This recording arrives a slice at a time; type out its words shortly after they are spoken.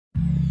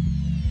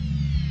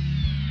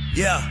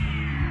Yeah.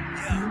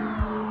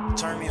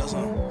 Turn me or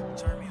something.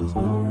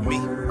 Me.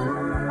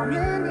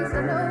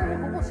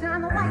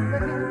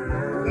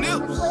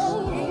 Nips.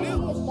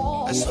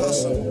 That's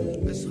Hussle.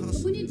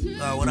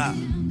 What up?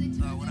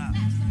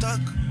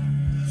 Duck.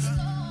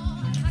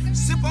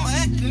 Sip on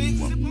acting.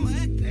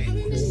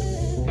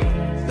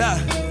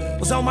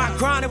 Was on my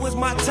grind, it was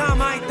my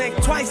time. I ain't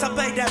think twice. I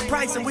paid that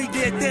price and we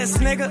did this,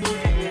 nigga.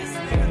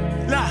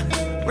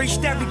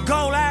 Reached every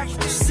goal I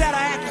said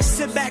I had to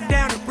sit back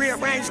down and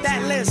rearrange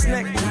that list,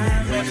 nigga.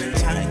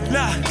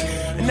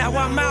 And now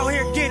I'm out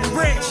here getting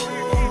rich.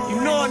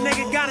 You know a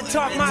nigga gotta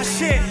talk my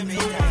shit.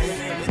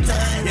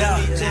 Yeah.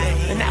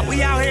 And now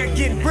we out here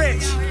getting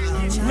rich.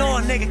 You know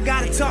a nigga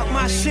gotta talk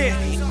my shit.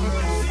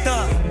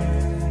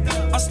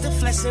 I'm still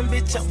flexing,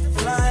 bitch, I'm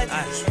fly.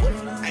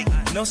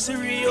 No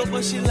cereal,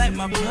 but she like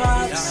my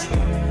pops.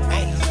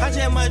 I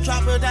just might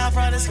drop her down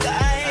from the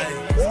sky.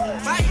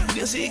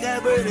 Still she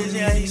got birdies,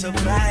 yeah, he's a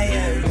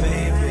flyer,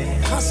 baby.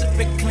 Hustle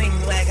big clean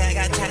like I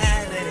got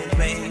tired of it,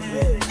 baby.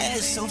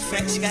 Ass so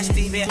fat, she got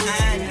Stevie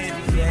Eyed,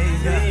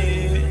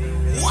 baby.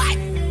 What?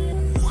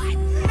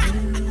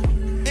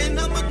 And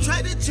I'm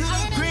attracted to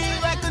the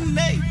green like a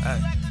name.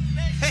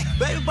 Hey,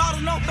 baby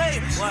bottle, no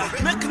babies.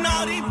 Milking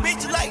all these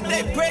bitches like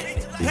they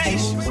pretty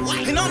patience.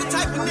 And all the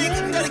type of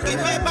niggas gotta get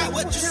mad by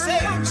what you say.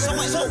 So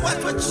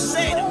watch what you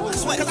say.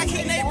 Cause I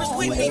can't neighbors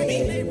with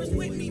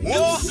me.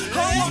 Whoa,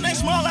 home on that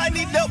small, I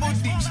need double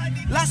D's.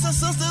 Lots of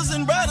sisters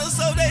and brothers,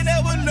 so they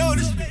never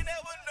notice.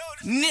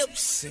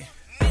 Nipsey.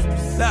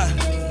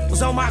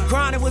 Was on my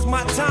grind, it was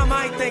my time.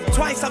 I ain't think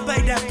twice. I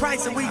paid that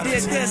price and we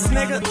did this,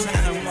 nigga.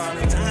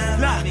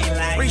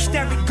 Reached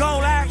every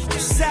goal I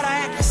said I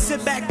had to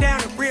sit back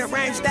down and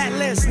rearrange that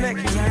list,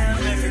 nigga.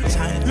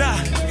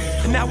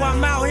 And now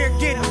I'm out here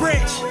getting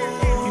rich.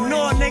 You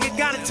know a nigga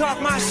gotta talk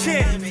my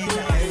shit.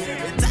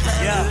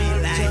 Yeah.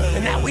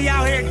 And now we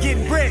out here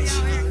getting rich.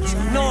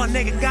 You know a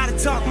nigga gotta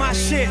talk my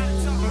shit.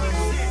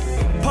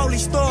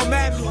 Police storm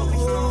at me,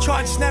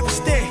 charges never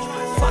stick.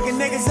 Fucking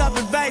niggas up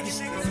in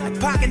Vegas, like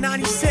pocket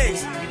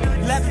 96.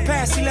 11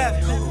 past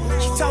 11,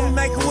 she told me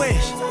make a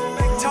wish.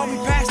 Told me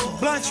pass the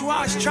blunt, you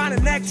always trying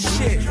to neck the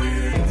shit.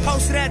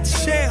 Posted at the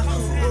shell,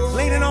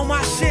 leaning on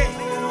my shit.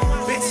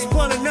 Bitches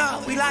pulling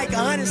up, we like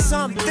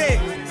 100-something thick.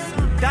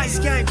 Dice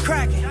game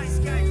cracking,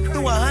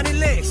 through 100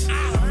 licks.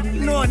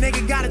 You know a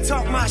nigga gotta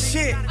talk my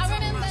shit.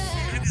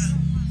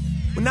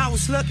 When I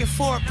was looking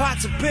for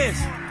pots of piss,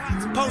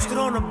 posted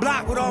on the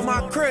block with all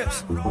my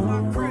crips.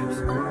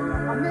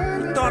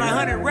 Thought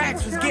 100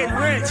 racks was getting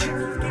rich.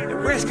 It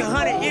risk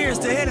 100 years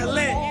to hit a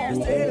lick.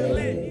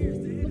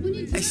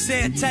 They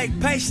said take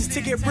patience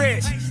to get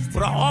rich,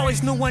 but I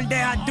always knew one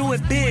day I'd do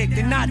it big,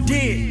 then I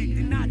did.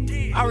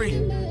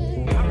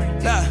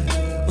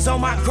 Was on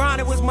my grind,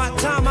 it was my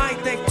time. I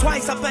ain't think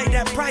twice. I paid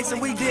that price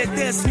and we did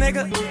this,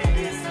 nigga.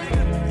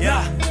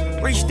 Yeah.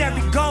 Reached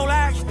every goal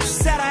I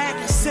said I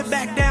had to sit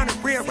back down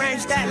and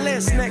rearrange that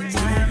list, nigga.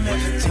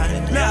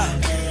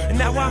 And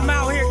now I'm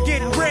out here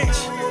getting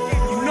rich.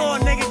 You know a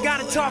nigga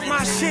gotta talk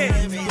my shit.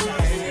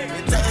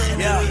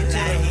 Yeah.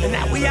 And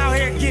now we out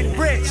here getting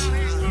rich.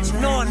 You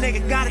know a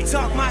nigga gotta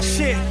talk my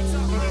shit.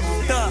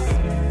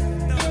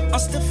 I'm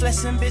still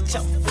flexing, bitch,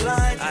 I'm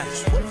fly.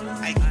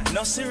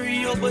 No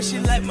cereal, but she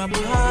like my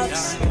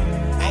pops.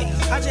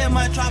 I just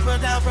might drop her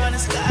down from the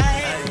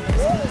sky.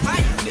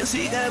 Still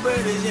she got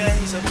birdies, yeah,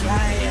 he's a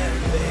flyer,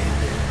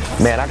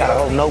 baby. Man, I got a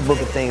whole notebook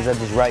of things I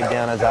just write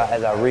down as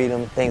I read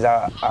them, things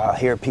I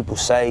hear people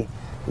say,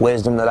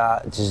 wisdom that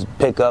I just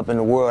pick up in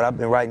the world. I've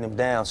been writing them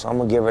down, so I'm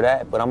gonna give her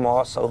that. But I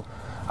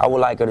would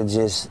like her to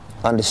just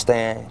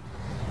understand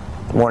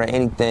more than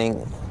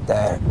anything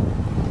that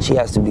she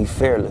has to be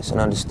fearless and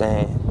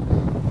understand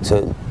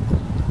to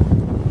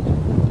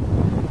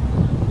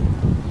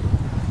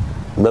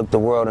look the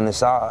world in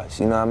its eyes,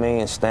 you know what I mean,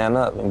 and stand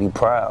up and be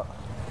proud.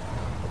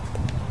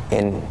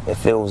 And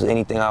if it was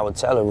anything I would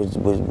tell her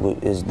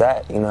is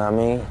that, you know what I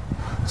mean?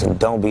 So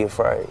don't be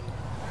afraid.